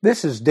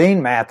This is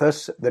Dean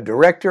Mathis, the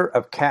Director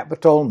of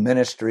Capitol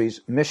Ministries,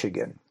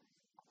 Michigan.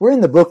 We're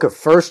in the book of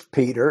 1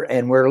 Peter,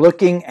 and we're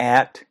looking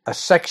at a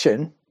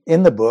section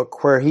in the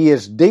book where he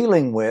is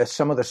dealing with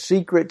some of the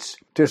secrets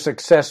to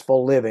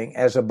successful living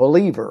as a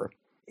believer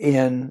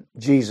in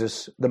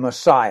Jesus the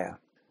Messiah.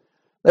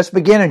 Let's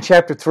begin in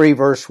chapter 3,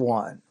 verse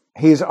 1.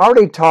 He's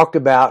already talked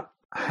about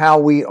how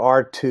we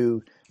are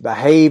to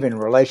behave in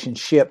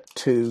relationship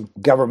to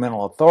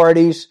governmental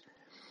authorities,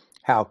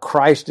 how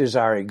Christ is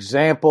our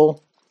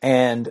example,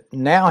 and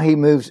now he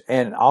moves,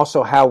 and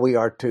also how we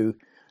are to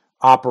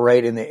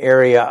operate in the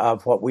area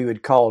of what we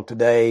would call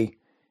today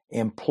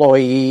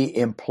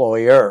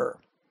employee-employer.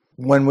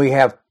 When we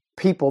have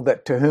people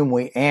to whom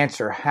we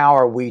answer, how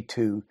are we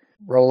to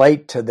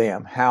relate to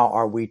them? How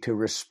are we to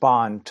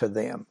respond to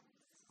them?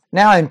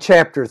 Now in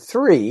chapter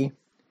 3,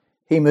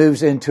 he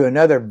moves into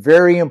another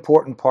very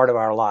important part of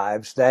our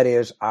lives, that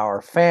is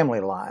our family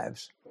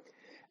lives.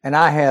 And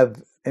I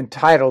have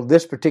entitled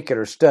this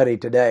particular study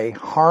today,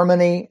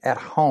 Harmony at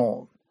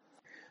Home.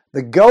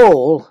 The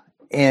goal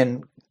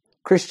in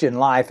Christian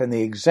life and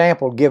the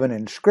example given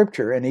in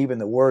Scripture, and even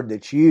the word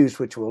that's used,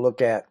 which we'll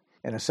look at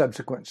in a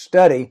subsequent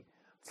study,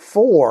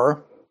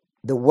 for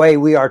the way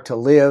we are to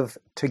live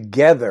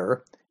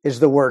together is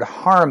the word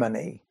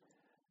harmony,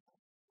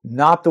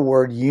 not the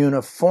word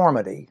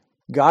uniformity.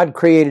 God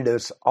created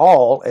us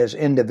all as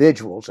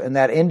individuals, and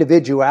that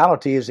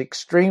individuality is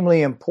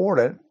extremely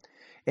important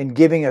in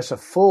giving us a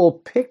full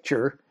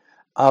picture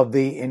of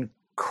the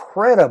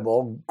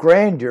incredible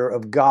grandeur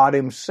of God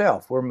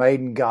Himself. We're made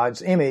in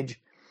God's image,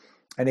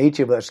 and each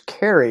of us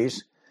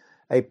carries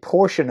a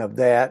portion of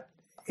that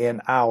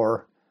in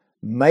our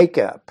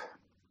makeup.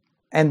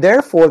 And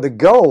therefore, the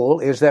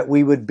goal is that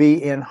we would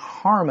be in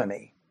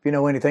harmony. If you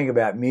know anything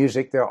about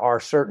music, there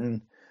are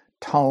certain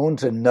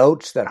tones and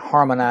notes that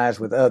harmonize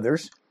with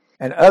others,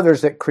 and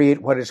others that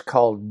create what is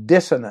called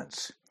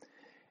dissonance.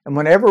 And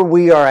whenever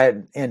we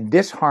are in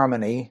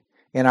disharmony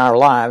in our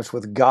lives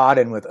with God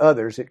and with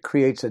others, it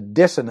creates a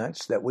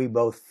dissonance that we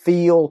both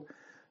feel,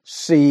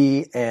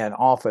 see, and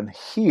often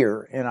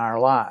hear in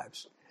our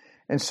lives.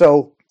 And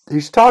so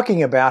he's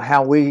talking about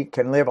how we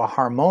can live a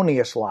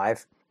harmonious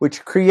life,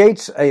 which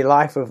creates a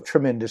life of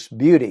tremendous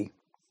beauty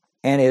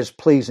and is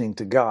pleasing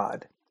to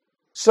God.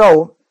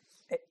 So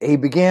he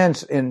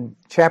begins in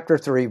chapter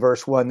 3,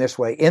 verse 1 this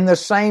way, in the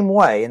same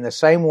way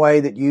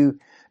that you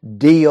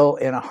deal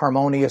in a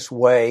harmonious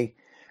way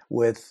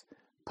with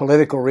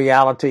political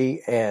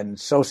reality and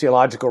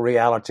sociological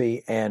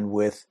reality and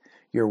with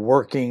your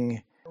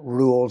working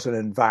rules and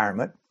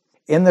environment.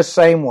 In the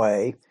same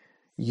way,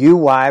 you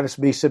wives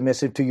be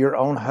submissive to your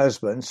own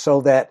husbands,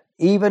 so that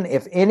even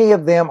if any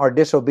of them are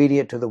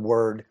disobedient to the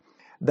word,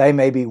 they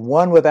may be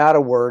won without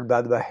a word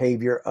by the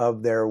behavior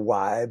of their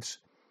wives.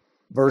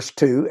 Verse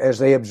 2, as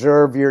they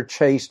observe your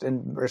chaste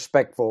and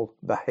respectful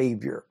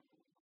behavior.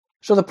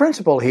 So the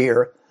principle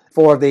here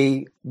for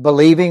the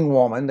believing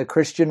woman, the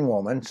Christian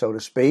woman, so to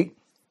speak,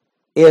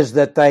 is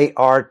that they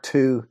are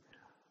to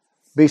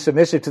be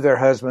submissive to their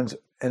husbands,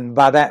 and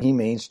by that he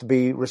means to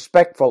be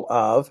respectful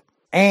of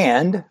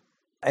and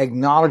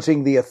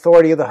acknowledging the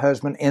authority of the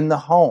husband in the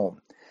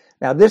home.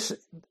 Now, this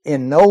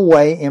in no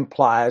way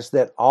implies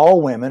that all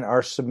women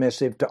are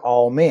submissive to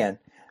all men.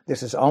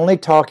 This is only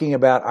talking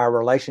about our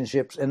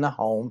relationships in the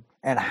home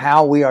and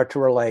how we are to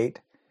relate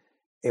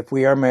if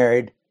we are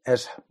married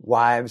as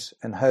wives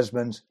and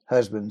husbands,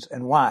 husbands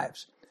and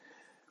wives.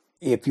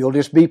 If you'll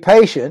just be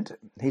patient,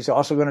 he's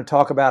also going to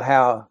talk about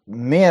how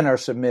men are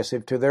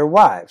submissive to their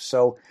wives.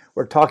 So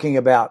we're talking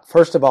about,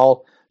 first of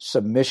all,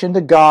 submission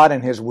to God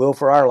and His will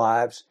for our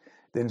lives.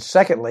 Then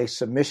secondly,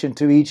 submission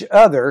to each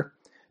other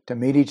to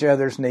meet each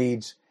other's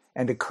needs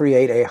and to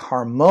create a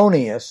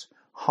harmonious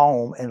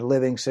home and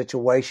living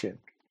situation.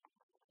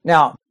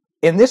 Now,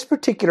 in this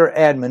particular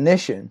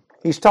admonition,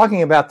 he's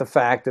talking about the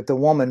fact that the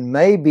woman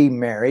may be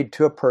married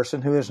to a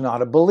person who is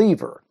not a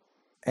believer.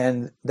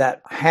 And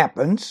that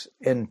happens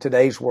in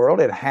today's world.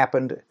 It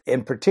happened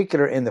in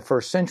particular in the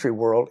first century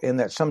world, in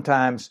that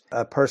sometimes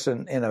a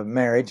person in a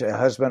marriage, a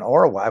husband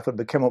or a wife, would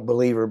become a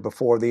believer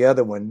before the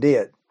other one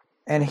did.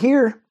 And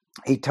here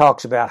he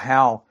talks about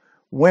how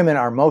women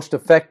are most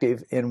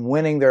effective in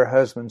winning their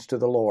husbands to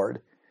the Lord.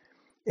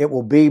 It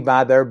will be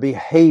by their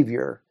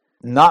behavior,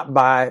 not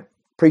by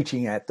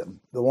preaching at them.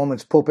 The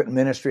woman's pulpit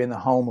ministry in the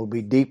home will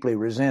be deeply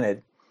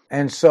resented.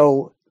 And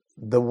so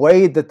the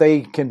way that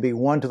they can be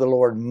won to the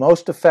Lord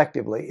most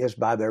effectively is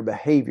by their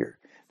behavior.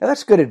 Now,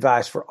 that's good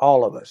advice for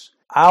all of us.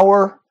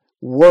 Our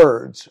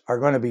words are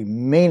going to be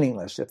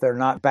meaningless if they're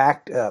not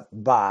backed up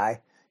by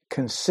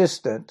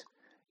consistent,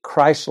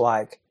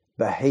 Christ-like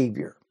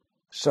behavior.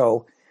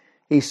 So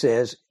he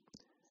says,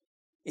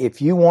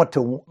 if you want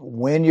to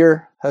win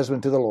your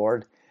husband to the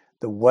Lord,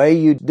 the way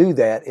you do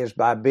that is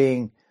by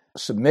being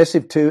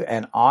submissive to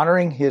and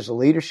honoring his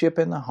leadership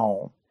in the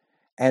home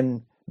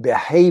and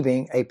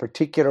behaving a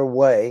particular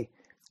way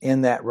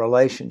in that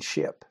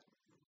relationship.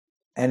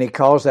 And he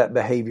calls that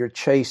behavior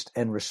chaste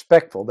and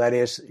respectful. That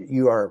is,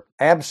 you are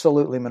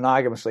absolutely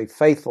monogamously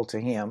faithful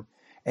to him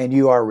and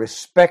you are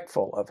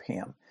respectful of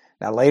him.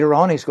 Now later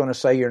on he's going to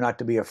say you're not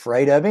to be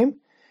afraid of him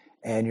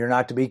and you're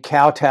not to be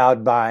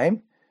kowtowed by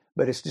him,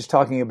 but it's just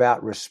talking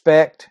about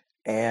respect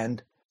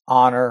and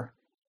honor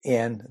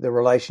in the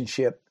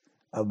relationship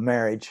of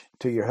marriage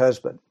to your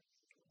husband.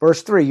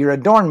 Verse 3, your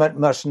adornment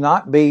must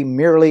not be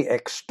merely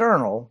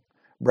external,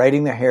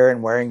 braiding the hair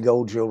and wearing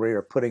gold jewelry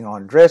or putting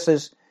on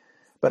dresses,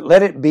 but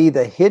let it be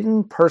the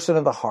hidden person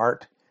of the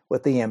heart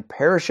with the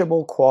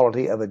imperishable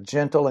quality of a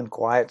gentle and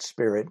quiet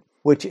spirit,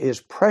 which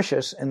is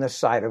precious in the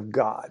sight of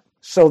God.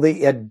 So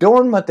the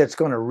adornment that's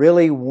going to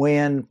really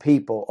win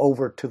people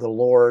over to the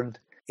Lord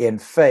in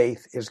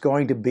faith is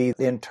going to be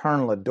the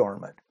internal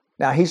adornment.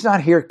 Now, he's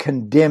not here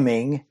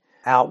condemning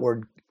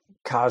outward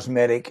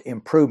cosmetic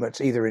improvements,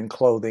 either in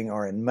clothing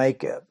or in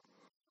makeup.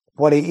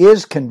 What he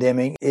is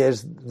condemning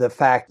is the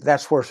fact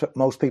that's where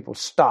most people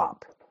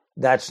stop.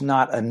 That's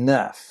not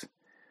enough.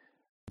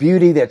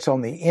 Beauty that's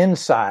on the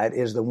inside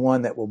is the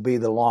one that will be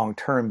the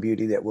long-term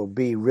beauty that will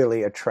be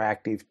really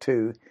attractive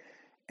to,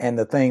 and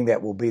the thing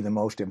that will be the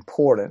most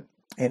important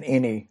in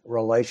any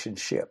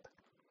relationship.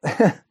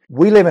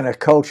 We live in a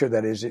culture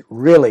that is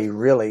really,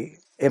 really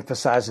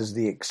emphasizes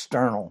the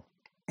external.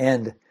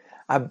 And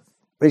I've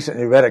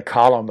recently read a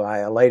column by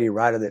a lady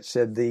writer that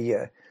said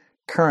the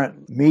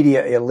current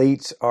media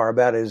elites are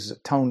about as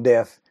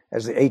tone-deaf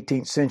as the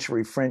 18th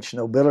century French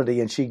nobility,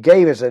 and she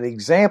gave as an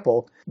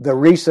example the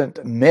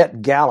recent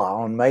Met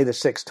Gala on May the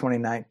 6th,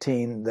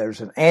 2019.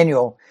 There's an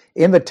annual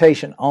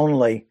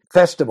invitation-only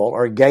festival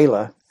or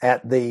gala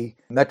at the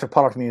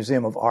Metropolitan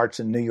Museum of Arts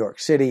in New York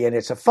City, and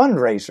it's a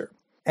fundraiser.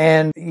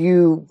 And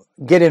you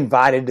get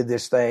invited to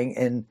this thing,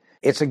 and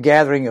it's a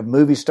gathering of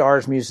movie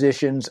stars,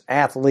 musicians,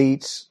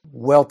 athletes,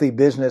 wealthy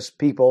business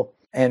people,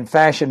 and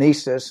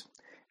fashionistas,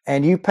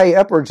 and you pay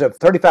upwards of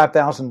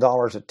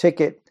 $35,000 a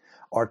ticket,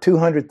 or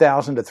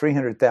 $200,000 to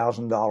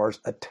 $300,000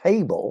 a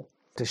table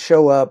to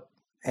show up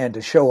and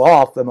to show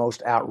off the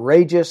most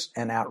outrageous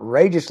and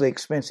outrageously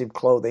expensive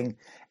clothing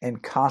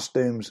and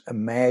costumes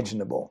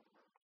imaginable.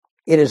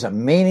 It is a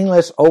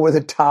meaningless,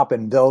 over-the-top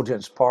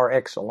indulgence par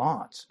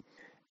excellence.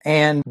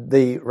 And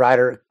the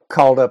writer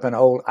called up an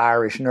old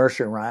Irish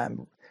nursery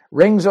rhyme.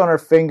 Rings on her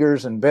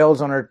fingers and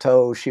bells on her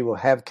toes, she will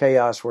have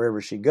chaos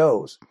wherever she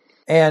goes.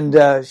 And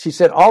she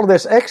said all of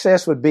this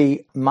excess would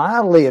be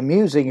mildly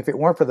amusing if it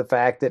weren't for the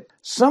fact that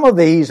some of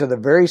these are the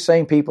very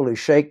same people who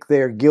shake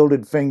their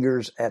gilded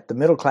fingers at the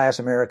middle-class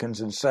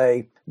Americans and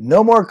say,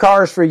 no more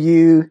cars for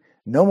you,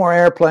 no more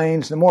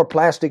airplanes, no more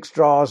plastic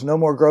straws, no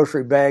more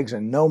grocery bags,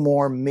 and no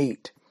more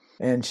meat.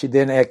 And she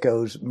then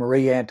echoes,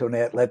 Marie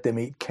Antoinette, let them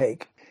eat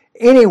cake.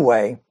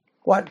 Anyway,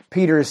 what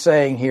Peter is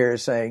saying here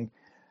is saying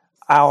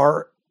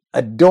our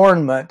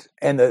adornment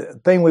and the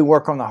thing we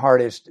work on the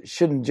hardest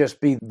shouldn't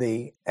just be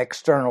the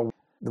external,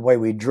 the way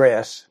we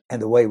dress and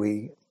the way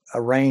we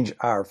arrange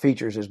our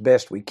features as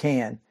best we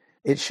can.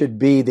 It should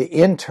be the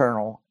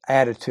internal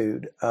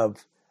attitude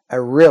of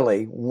a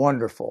really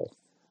wonderful,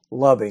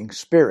 loving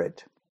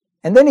spirit.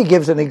 And then he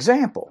gives an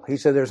example. He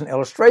said there's an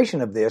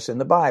illustration of this in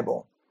the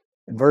Bible.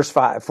 In verse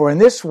 5, for in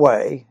this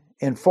way,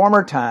 in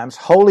former times,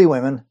 holy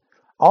women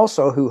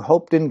also who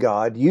hoped in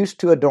God used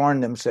to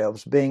adorn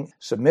themselves, being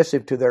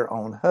submissive to their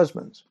own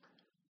husbands.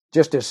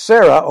 Just as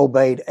Sarah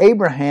obeyed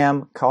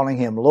Abraham, calling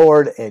him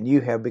Lord, and you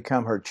have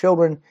become her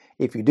children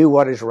if you do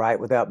what is right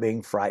without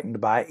being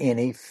frightened by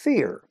any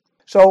fear.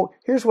 So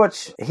here's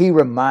what he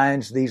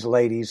reminds these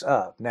ladies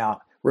of.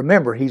 Now,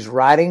 remember, he's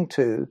writing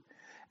to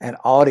an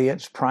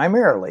audience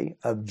primarily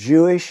of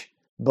Jewish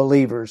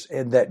believers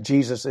in that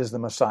Jesus is the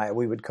Messiah.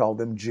 We would call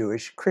them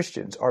Jewish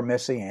Christians or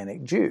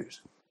Messianic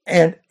Jews.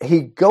 And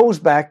he goes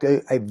back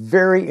to a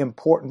very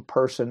important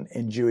person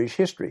in Jewish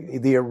history,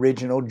 the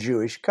original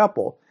Jewish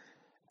couple,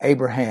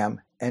 Abraham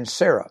and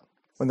Sarah.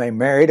 When they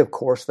married, of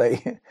course,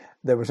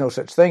 there was no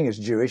such thing as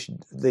Jewish.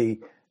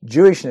 The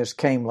Jewishness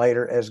came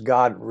later as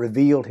God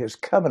revealed his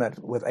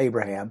covenant with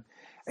Abraham.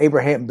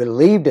 Abraham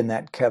believed in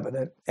that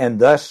covenant, and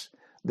thus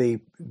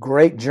the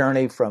great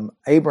journey from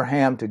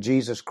Abraham to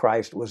Jesus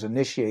Christ was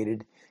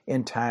initiated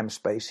in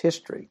time-space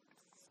history.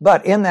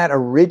 But in that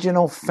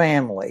original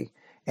family,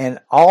 and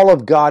all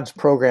of God's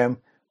program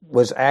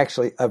was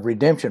actually of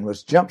redemption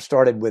was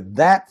jump-started with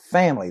that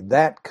family,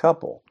 that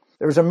couple.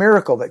 There was a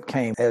miracle that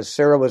came as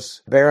Sarah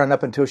was barren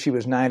up until she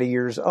was 90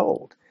 years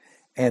old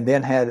and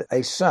then had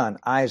a son,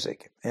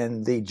 Isaac.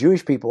 And the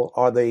Jewish people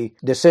are the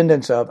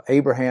descendants of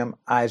Abraham,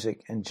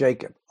 Isaac, and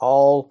Jacob.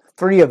 All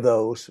three of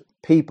those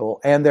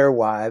people and their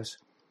wives,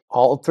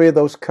 all three of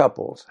those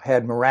couples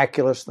had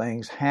miraculous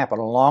things happen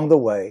along the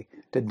way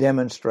to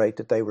demonstrate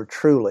that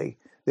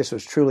this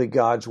was truly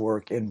God's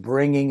work in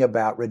bringing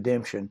about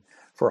redemption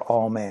for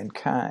all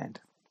mankind.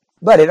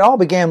 But it all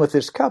began with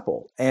this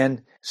couple.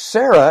 And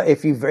Sarah,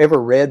 if you've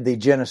ever read the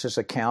Genesis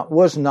account,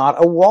 was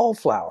not a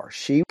wallflower.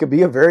 She could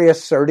be a very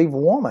assertive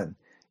woman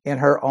in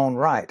her own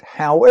right.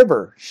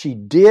 However, she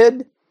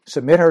did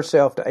submit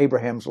herself to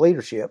Abraham's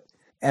leadership.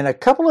 And a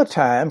couple of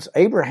times,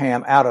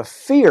 Abraham, out of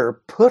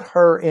fear, put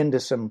her into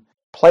some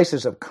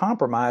places of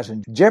compromise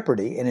and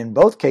jeopardy. And in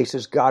both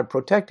cases, God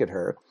protected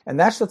her. And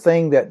that's the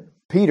thing that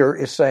Peter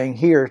is saying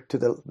here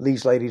to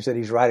these ladies that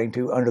he's writing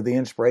to under the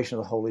inspiration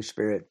of the Holy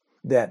Spirit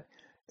that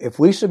if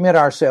we submit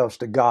ourselves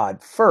to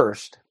God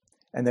first,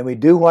 and then we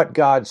do what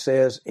God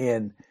says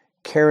in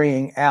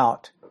carrying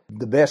out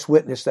the best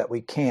witness that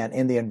we can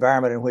in the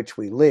environment in which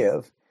we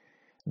live,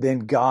 then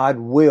God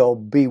will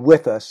be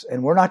with us,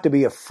 and we're not to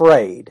be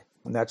afraid.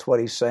 And that's what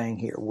he's saying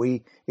here.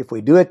 If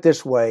we do it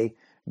this way,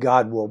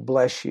 God will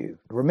bless you.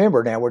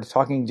 Remember now, we're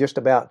talking just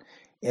about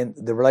in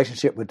the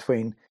relationship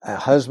between a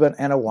husband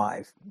and a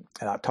wife.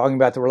 And I'm talking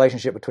about the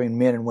relationship between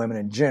men and women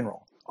in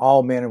general.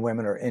 All men and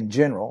women in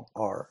general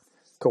are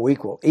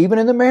co-equal. Even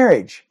in the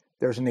marriage,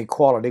 there's an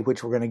equality,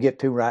 which we're going to get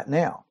to right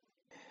now.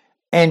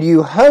 And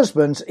you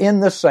husbands in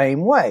the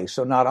same way.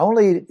 So not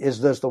only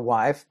does the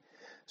wife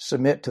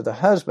submit to the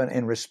husband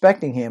in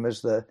respecting him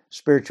as the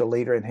spiritual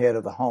leader and head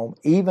of the home,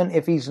 even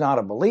if he's not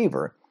a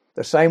believer,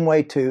 the same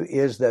way too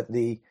is that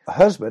the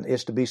husband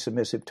is to be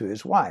submissive to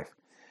his wife.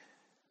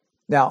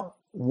 Now,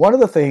 one of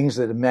the things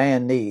that a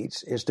man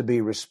needs is to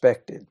be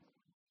respected.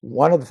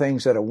 One of the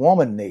things that a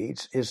woman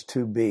needs is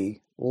to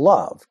be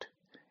loved.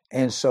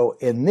 And so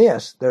in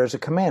this, there's a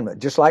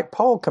commandment, just like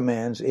Paul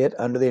commands it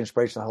under the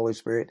inspiration of the Holy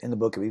Spirit in the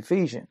book of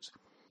Ephesians.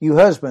 You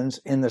husbands,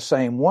 in the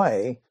same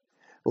way,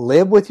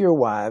 live with your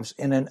wives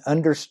in an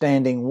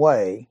understanding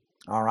way,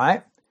 all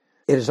right?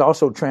 It is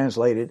also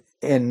translated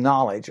in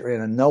knowledge or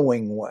in a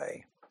knowing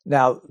way.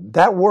 Now,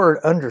 that word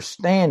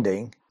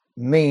understanding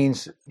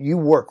means you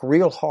work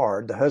real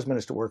hard, the husband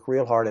is to work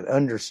real hard at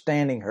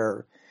understanding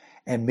her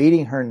and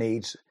meeting her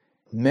needs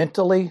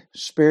mentally,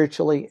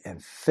 spiritually,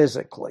 and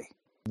physically.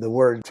 The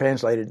word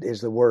translated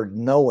is the word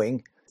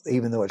knowing,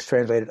 even though it's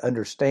translated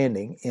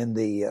understanding in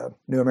the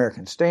New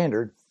American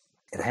Standard.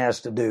 It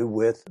has to do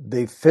with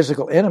the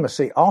physical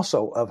intimacy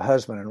also of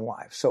husband and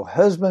wife. So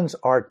husbands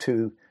are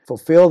to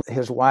fulfill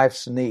his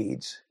wife's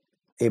needs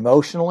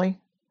emotionally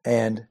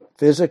and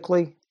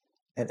physically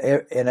and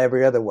in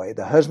every other way.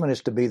 The husband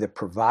is to be the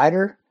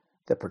provider,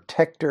 the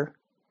protector,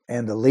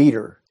 and the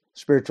leader,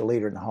 spiritual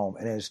leader in the home,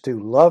 and is to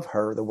love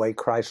her the way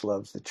Christ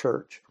loves the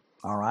church.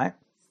 All right?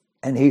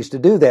 And he's to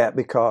do that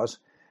because,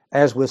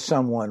 as with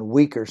someone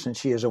weaker, since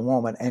she is a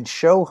woman, and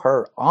show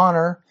her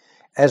honor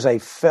as a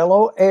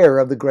fellow heir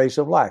of the grace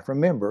of life.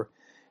 Remember,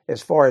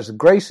 as far as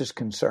grace is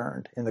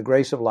concerned, in the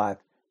grace of life,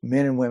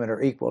 men and women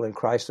are equal. In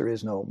Christ there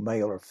is no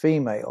male or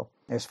female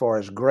as far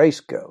as grace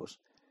goes.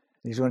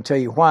 He's going to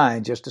tell you why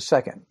in just a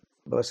second.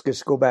 But let's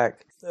just go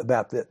back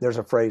about that. There's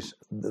a phrase,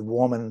 the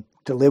woman,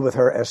 to live with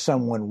her as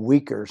someone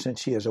weaker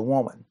since she is a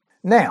woman.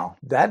 Now,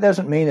 that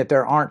doesn't mean that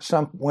there aren't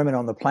some women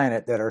on the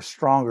planet that are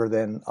stronger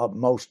than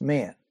most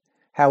men.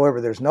 However,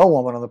 there's no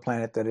woman on the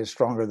planet that is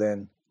stronger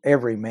than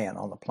every man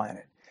on the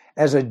planet.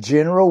 As a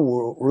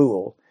general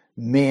rule,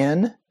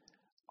 men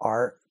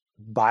are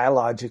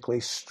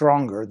biologically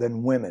stronger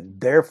than women.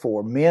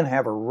 Therefore, men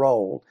have a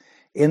role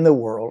in the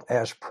world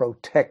as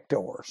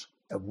protectors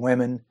of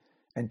women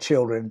and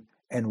children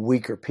and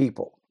weaker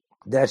people.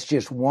 That's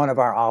just one of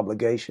our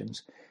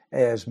obligations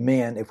as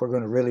men if we're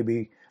going to really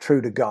be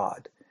true to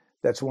God.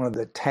 That's one of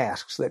the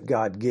tasks that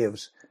God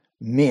gives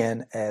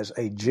men as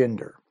a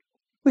gender.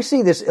 We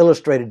see this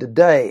illustrated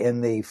today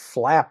in the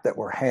flap that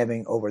we're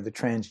having over the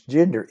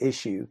transgender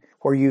issue,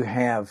 where you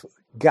have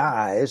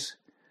guys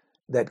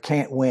that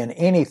can't win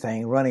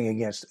anything running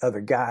against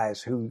other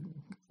guys who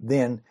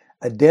then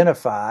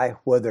identify,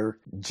 whether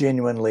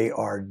genuinely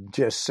or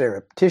just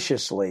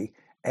surreptitiously,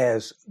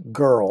 as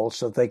girls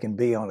so they can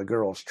be on a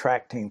girls'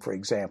 track team, for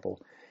example.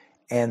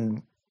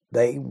 And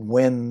they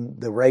win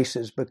the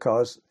races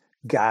because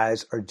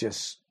guys are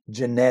just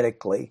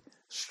genetically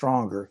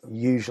stronger,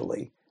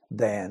 usually,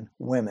 than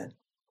women.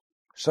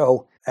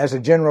 So, as a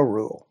general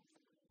rule,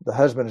 the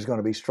husband is going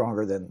to be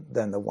stronger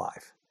than the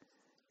wife.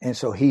 And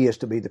so he is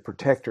to be the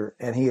protector,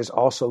 and he is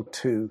also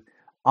to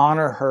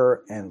honor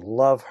her and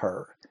love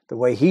her. The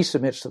way he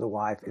submits to the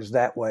wife is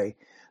that way.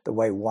 The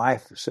way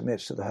wife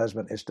submits to the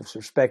husband is to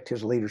respect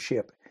his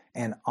leadership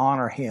and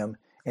honor him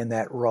in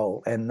that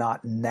role and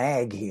not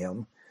nag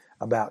him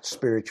about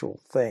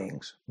spiritual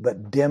things,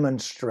 but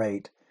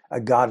demonstrate a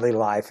godly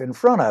life in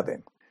front of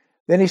him.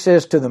 Then he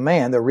says to the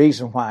man, the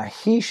reason why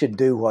he should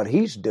do what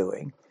he's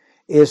doing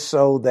is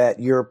so that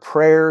your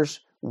prayers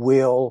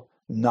will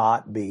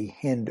not be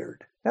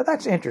hindered. Now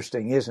that's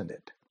interesting, isn't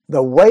it?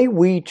 The way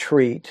we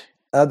treat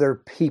other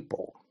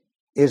people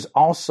is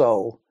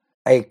also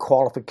a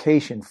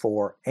qualification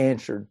for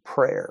answered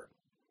prayer.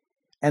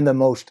 And the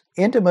most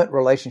intimate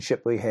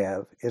relationship we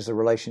have is the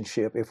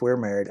relationship, if we're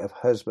married, of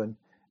husband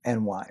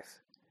and wife.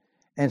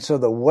 And so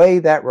the way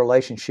that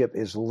relationship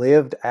is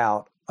lived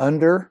out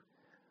under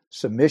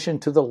submission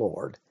to the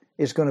Lord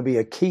is going to be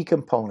a key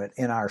component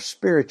in our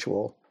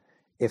spiritual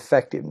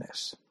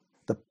effectiveness.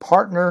 The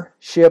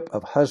partnership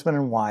of husband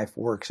and wife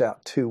works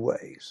out two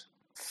ways.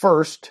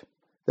 First,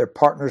 they're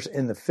partners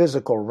in the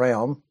physical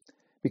realm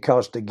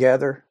because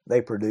together they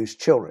produce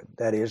children.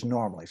 That is,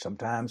 normally.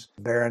 Sometimes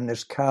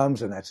barrenness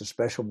comes and that's a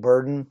special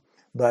burden,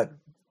 but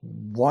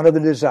one of the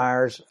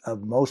desires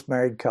of most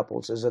married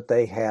couples is that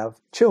they have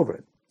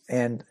children.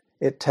 And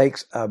It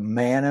takes a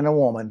man and a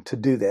woman to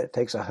do that. It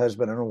takes a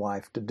husband and a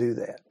wife to do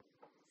that.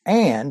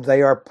 And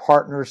they are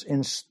partners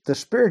in the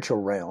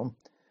spiritual realm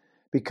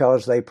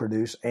because they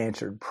produce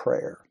answered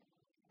prayer.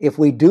 If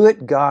we do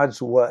it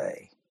God's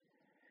way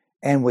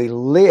and we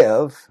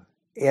live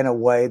in a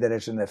way that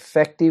is an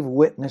effective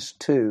witness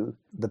to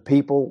the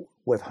people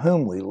with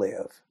whom we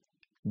live,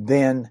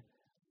 then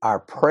our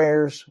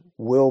prayers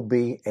will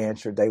be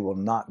answered. They will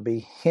not be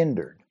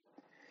hindered.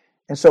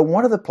 And so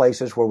one of the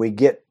places where we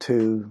get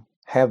to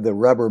have the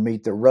rubber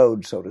meet the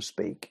road, so to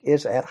speak,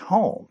 is at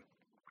home,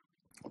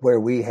 where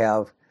we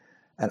have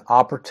an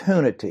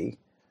opportunity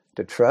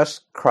to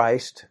trust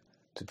Christ,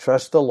 to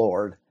trust the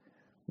Lord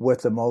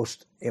with the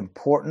most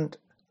important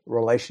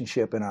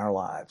relationship in our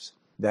lives.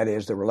 That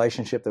is the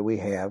relationship that we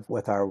have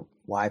with our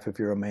wife, if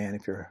you're a man,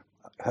 if you're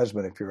a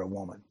husband, if you're a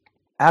woman.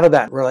 Out of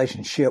that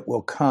relationship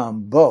will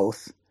come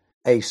both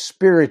a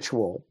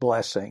spiritual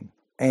blessing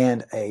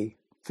and a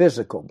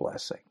physical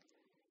blessing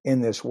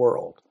in this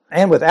world.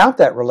 And without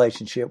that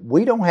relationship,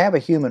 we don't have a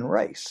human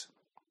race.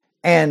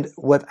 And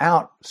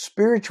without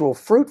spiritual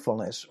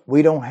fruitfulness,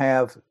 we don't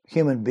have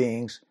human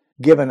beings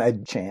given a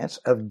chance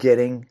of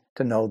getting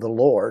to know the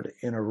Lord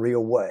in a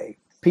real way.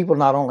 People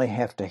not only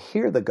have to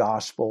hear the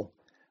gospel,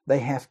 they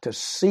have to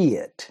see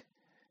it.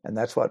 And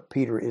that's what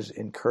Peter is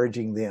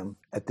encouraging them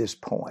at this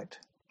point.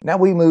 Now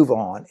we move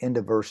on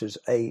into verses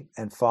 8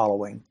 and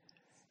following.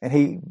 And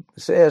he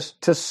says,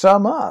 to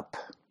sum up,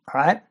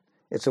 all right?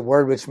 It's a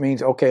word which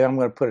means, okay, I'm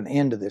going to put an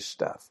end to this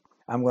stuff.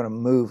 I'm going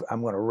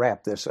to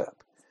wrap this up.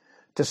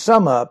 To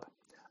sum up,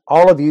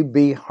 all of you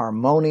be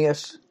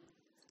harmonious,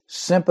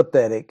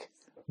 sympathetic,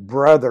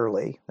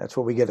 brotherly, that's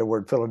where we get the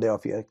word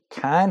Philadelphia,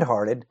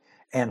 kind-hearted,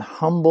 and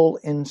humble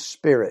in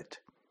spirit,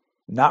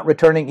 not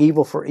returning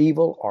evil for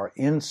evil or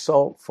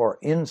insult for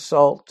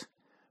insult,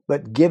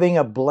 but giving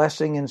a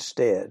blessing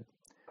instead.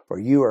 For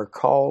you are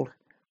called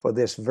for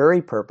this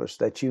very purpose,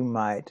 that you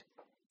might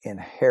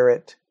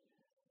inherit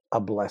a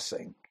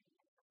blessing.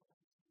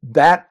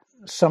 That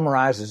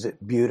summarizes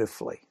it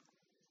beautifully.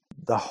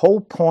 The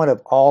whole point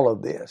of all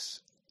of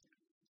this,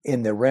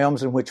 in the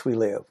realms in which we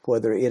live,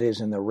 whether it is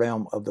in the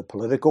realm of the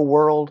political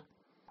world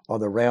or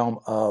the realm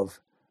of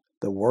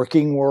the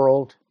working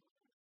world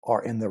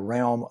or in the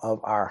realm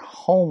of our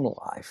home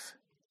life,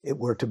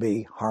 we're to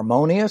be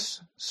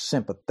harmonious,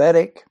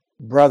 sympathetic,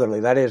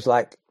 brotherly. That is,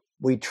 like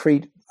we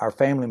treat our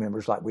family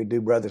members like we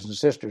do brothers and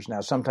sisters.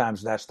 Now,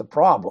 sometimes that's the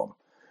problem.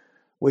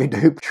 We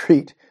do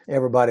treat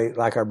everybody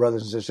like our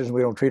brothers and sisters.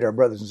 We don't treat our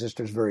brothers and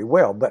sisters very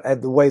well, but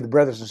the way the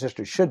brothers and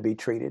sisters should be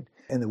treated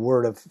in the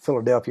word of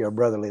Philadelphia,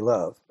 brotherly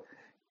love.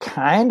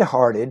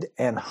 Kind-hearted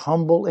and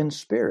humble in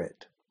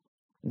spirit,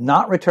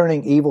 not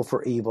returning evil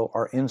for evil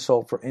or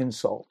insult for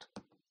insult,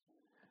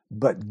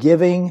 but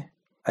giving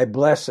a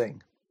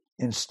blessing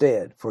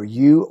instead. For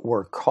you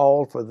were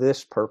called for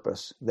this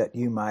purpose, that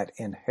you might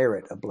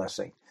inherit a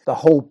blessing. The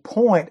whole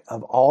point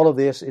of all of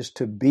this is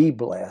to be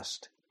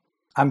blessed.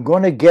 I'm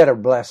going to get a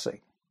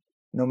blessing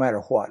no matter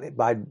what,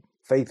 by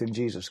faith in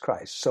Jesus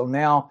Christ. So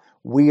now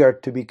we are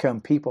to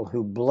become people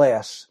who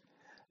bless,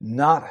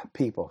 not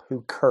people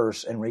who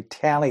curse and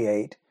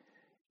retaliate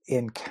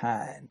in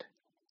kind.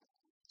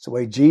 It's the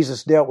way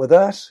Jesus dealt with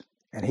us,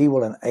 and he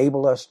will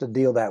enable us to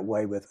deal that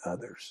way with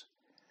others.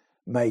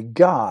 May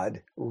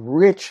God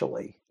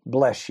richly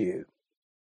bless you